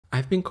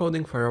I've been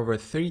coding for over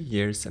 3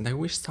 years and I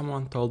wish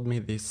someone told me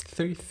these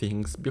 3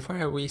 things before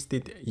I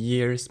wasted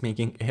years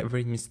making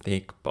every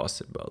mistake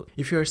possible.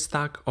 If you're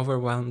stuck,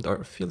 overwhelmed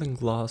or feeling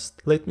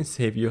lost, let me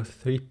save you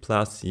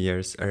 3+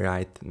 years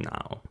right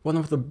now. One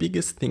of the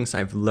biggest things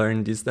I've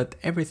learned is that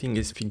everything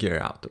is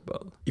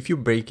figure-outable, if you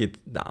break it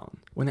down.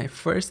 When I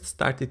first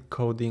started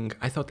coding,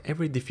 I thought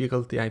every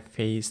difficulty I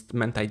faced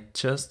meant I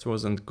just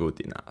wasn't good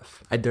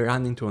enough. I'd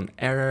run into an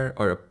error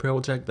or a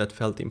project that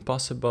felt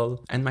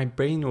impossible, and my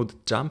brain would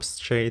jump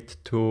straight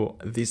to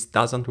 "this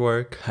doesn't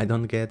work, I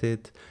don't get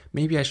it,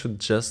 maybe I should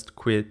just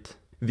quit."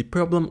 The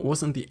problem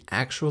wasn't the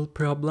actual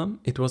problem,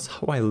 it was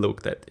how I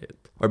looked at it.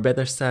 Or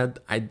better said,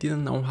 I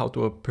didn't know how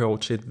to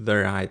approach it the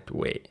right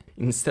way.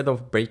 Instead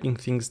of breaking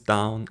things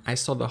down, I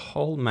saw the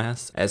whole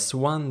mess as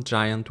one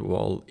giant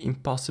wall,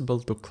 impossible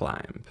to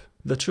climb.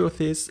 The truth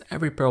is,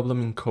 every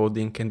problem in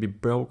coding can be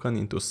broken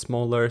into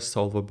smaller,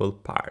 solvable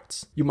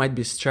parts. You might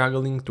be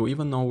struggling to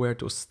even know where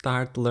to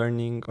start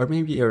learning, or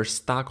maybe you're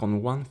stuck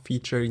on one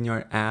feature in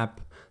your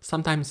app.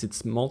 Sometimes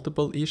it's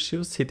multiple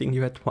issues hitting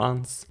you at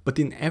once, but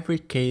in every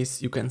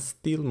case you can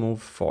still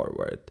move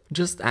forward.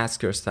 Just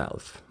ask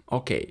yourself,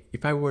 okay,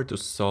 if I were to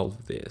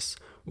solve this,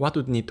 what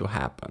would need to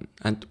happen?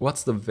 And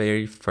what's the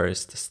very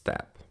first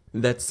step?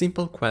 That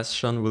simple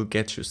question will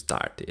get you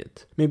started.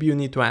 Maybe you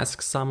need to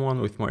ask someone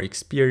with more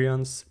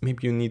experience,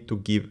 maybe you need to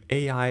give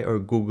AI or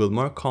Google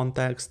more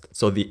context,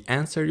 so the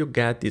answer you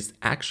get is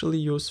actually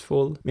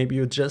useful. Maybe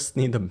you just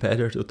need a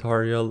better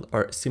tutorial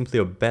or simply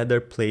a better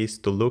place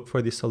to look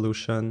for the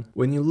solution.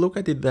 When you look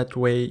at it that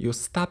way, you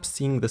stop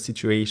seeing the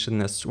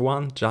situation as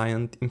one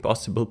giant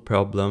impossible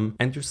problem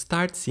and you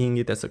start seeing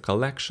it as a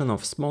collection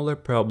of smaller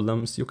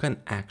problems you can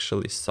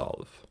actually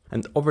solve.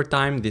 And over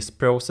time, this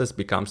process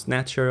becomes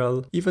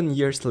natural. Even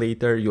years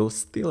later, you'll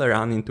still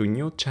run into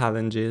new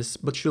challenges,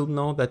 but you'll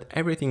know that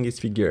everything is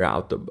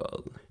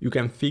figure-outable. You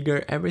can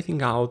figure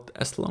everything out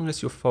as long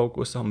as you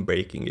focus on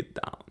breaking it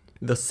down.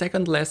 The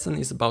second lesson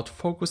is about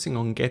focusing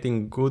on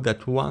getting good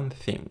at one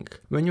thing.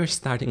 When you're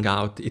starting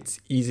out, it's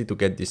easy to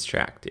get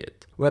distracted.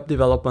 Web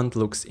development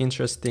looks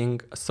interesting,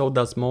 so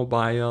does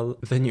mobile,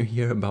 then you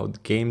hear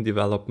about game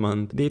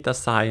development, data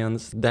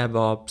science,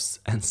 DevOps,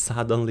 and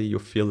suddenly you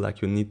feel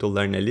like you need to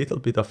learn a little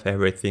bit of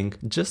everything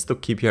just to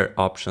keep your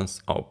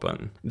options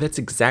open. That's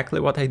exactly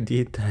what I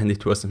did, and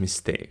it was a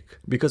mistake.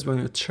 Because when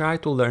you try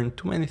to learn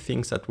too many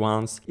things at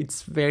once,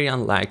 it's very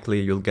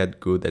unlikely you'll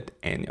get good at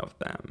any of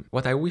them.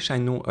 What I wish I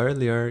knew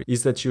earlier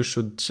is that you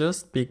should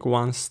just pick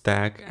one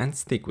stack and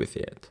stick with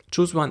it.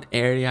 Choose one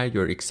area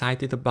you're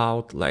excited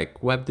about,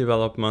 like web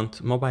development,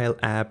 mobile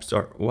apps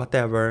or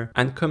whatever,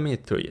 and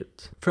commit to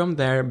it. From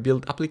there,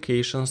 build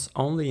applications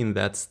only in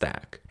that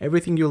stack.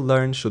 Everything you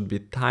learn should be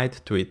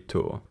tied to it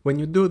too. When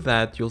you do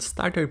that, you'll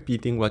start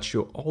repeating what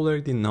you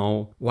already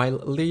know while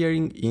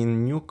layering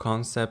in new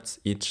concepts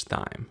each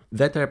time.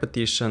 That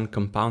repetition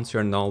compounds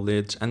your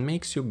knowledge and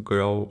makes you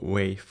grow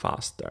way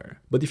faster.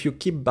 But if you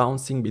keep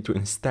bouncing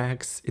between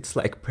stacks, it's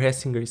like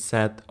pressing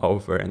reset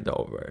over and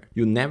over.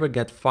 You never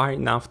get far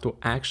enough to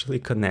actually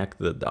connect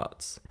the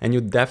dots. And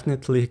you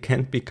definitely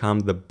can't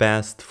become the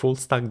best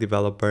full-stack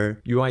developer,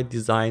 UI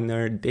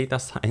designer, data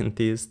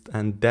scientist,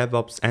 and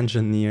DevOps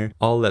engineer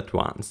all at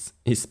once,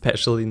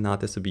 especially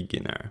not as a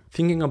beginner.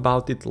 Thinking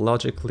about it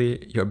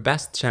logically, your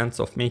best chance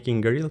of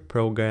making real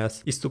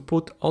progress is to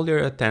put all your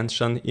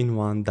attention in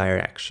one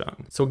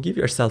direction. So give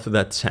yourself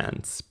that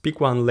chance. Pick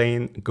one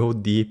lane, go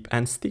deep,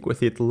 and stick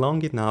with it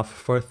long enough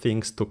for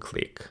things to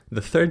click.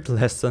 The third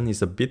lesson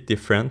is a bit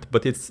different,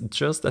 but it's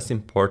just as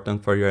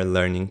important for your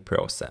learning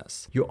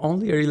process. You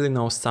only really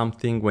know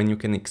something when you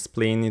can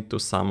explain it to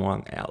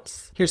someone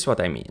else. Here's what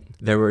I mean.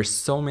 There were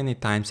so many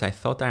times I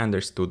thought I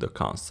understood the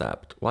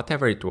concept,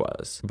 whatever it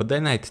was, but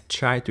then I'd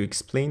try to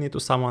explain it to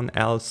someone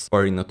else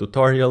or in a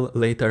tutorial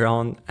later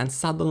on, and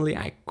suddenly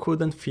I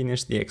couldn't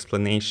finish the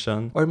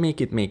explanation or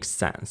make it make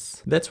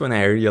sense. That's when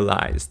I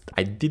realized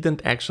I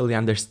didn't actually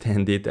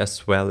understand it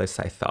as well as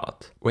I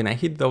thought. When I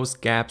hit those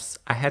gaps,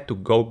 I had to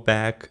go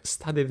back,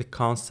 study the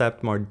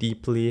concept more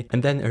deeply,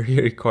 and then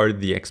re-record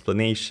the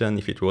explanation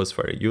if it was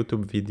for a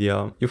YouTube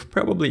video. You've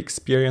probably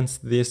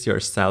experienced this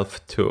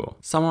yourself too.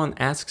 Someone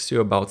asks you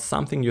about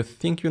something you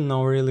think you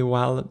know really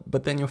well,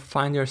 but then you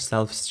find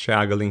yourself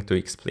struggling to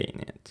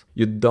explain it.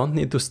 You don't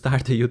need to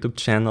start a YouTube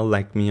channel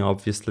like me,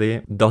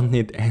 obviously. Don't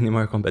need any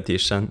more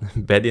competition,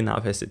 bad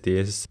enough as it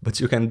is, but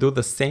you can do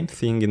the same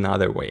thing in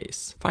other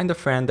ways. Find a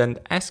friend and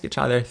ask each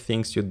other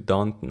things you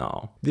don't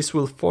know. This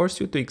will force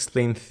you to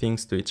explain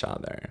things to each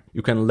other.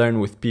 You can learn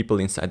with people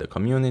inside the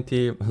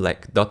community,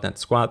 like dotnet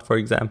squad for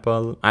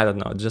example. I don't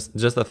know,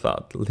 just a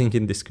thought, link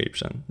in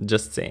description,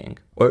 just saying.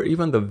 Or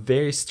even the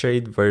very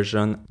straight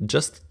version,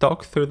 just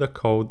talk through the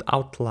code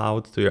out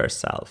loud to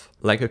yourself,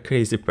 like a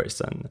crazy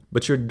person.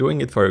 But you're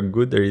doing it for a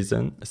good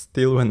reason,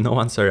 still when no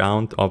one's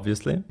around,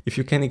 obviously. If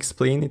you can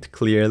explain it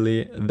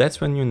clearly,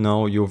 that's when you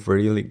know you've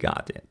really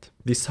got it.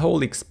 This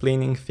whole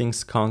explaining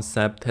things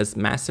concept has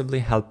massively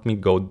helped me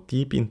go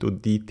deep into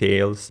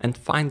details and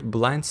find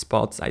blind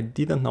spots I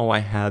didn't know I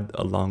had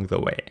along the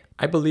way.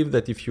 I believe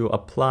that if you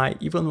apply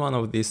even one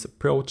of these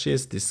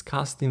approaches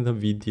discussed in the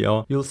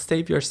video, you'll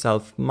save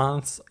yourself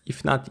months,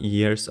 if not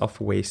years,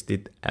 of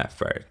wasted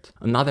effort.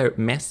 Another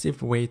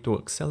massive way to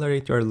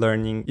accelerate your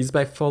learning is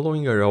by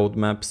following a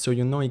roadmap so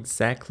you know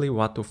exactly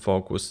what to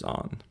focus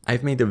on.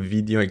 I've made a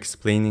video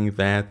explaining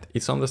that,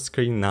 it's on the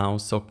screen now,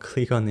 so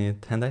click on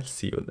it and I'll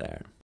see you there.